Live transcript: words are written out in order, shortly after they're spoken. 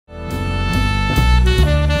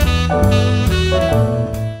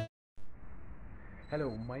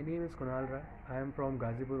My name is KUNAL. I am from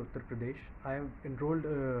Ghazipur, Uttar Pradesh. I am enrolled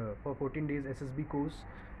for 14 days SSB course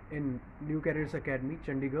in New Careers Academy,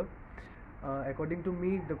 Chandigarh. According to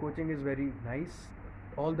me, the coaching is very nice.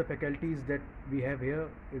 All the faculties that we have here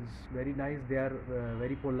is very nice. They are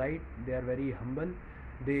very polite. They are very humble.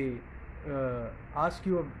 They ask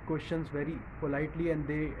you questions very politely, and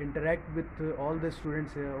they interact with all the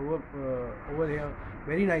students here over here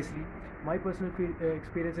very nicely. My personal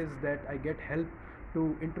experience is that I get help to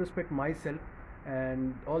introspect myself,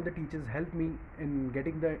 and all the teachers help me in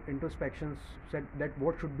getting the introspections, said that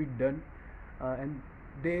what should be done, and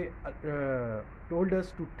they told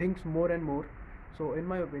us to think more and more. So in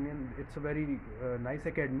my opinion, it's a very nice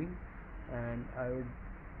academy, and I would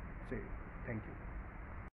say thank you.